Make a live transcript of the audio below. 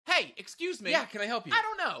Hey, excuse me. Yeah, can I help you? I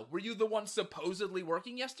don't know. Were you the one supposedly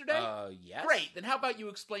working yesterday? Yes. Great, then how about you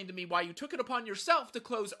explain to me why you took it upon yourself to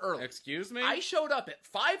close early? Excuse me? I showed up at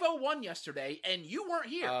 5:01 yesterday, and you weren't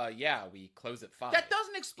here. Yeah, we close at 5. That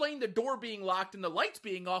doesn't explain the door being locked and the lights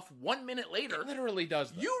being off 1 minute later. It literally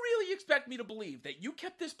does, though. You really expect me to believe that you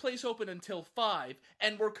kept this place open until 5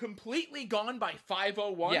 and were completely gone by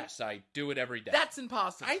 5:01? Yes, I do it every day. That's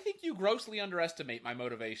impossible. I think you grossly underestimate my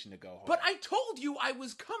motivation to go home. But I told you I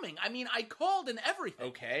was coming. I mean, I called and everything.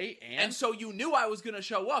 Okay, And so you knew I was going to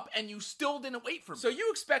show up, and you still didn't wait for me. So you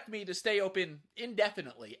expect me to stay open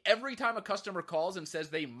indefinitely every time a customer calls and says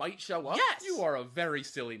they might show up? Yes! You are a very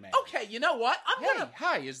silly man. Okay, you know what?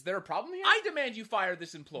 Hi, is there a problem here? I demand you fire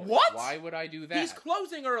this employee. What? Why would I do that? He's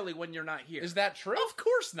closing early when you're not here. Is that true? Of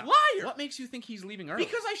course not. Liar! What makes you think he's leaving early?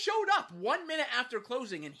 Because I showed up 1 minute after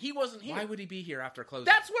closing, and he wasn't here. Why would he be here after closing?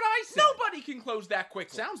 That's what I said. Nobody can close that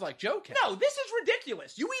quickly. Sounds like Joe can. No, this is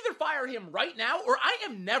ridiculous. You either fire him right now, or I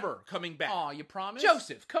am never coming back. Aw, you promise?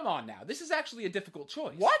 Joseph, come on now. This is actually a difficult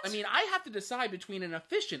choice. What? I mean, I have to decide between an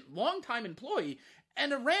efficient, long-time employee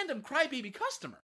and a random crybaby customer.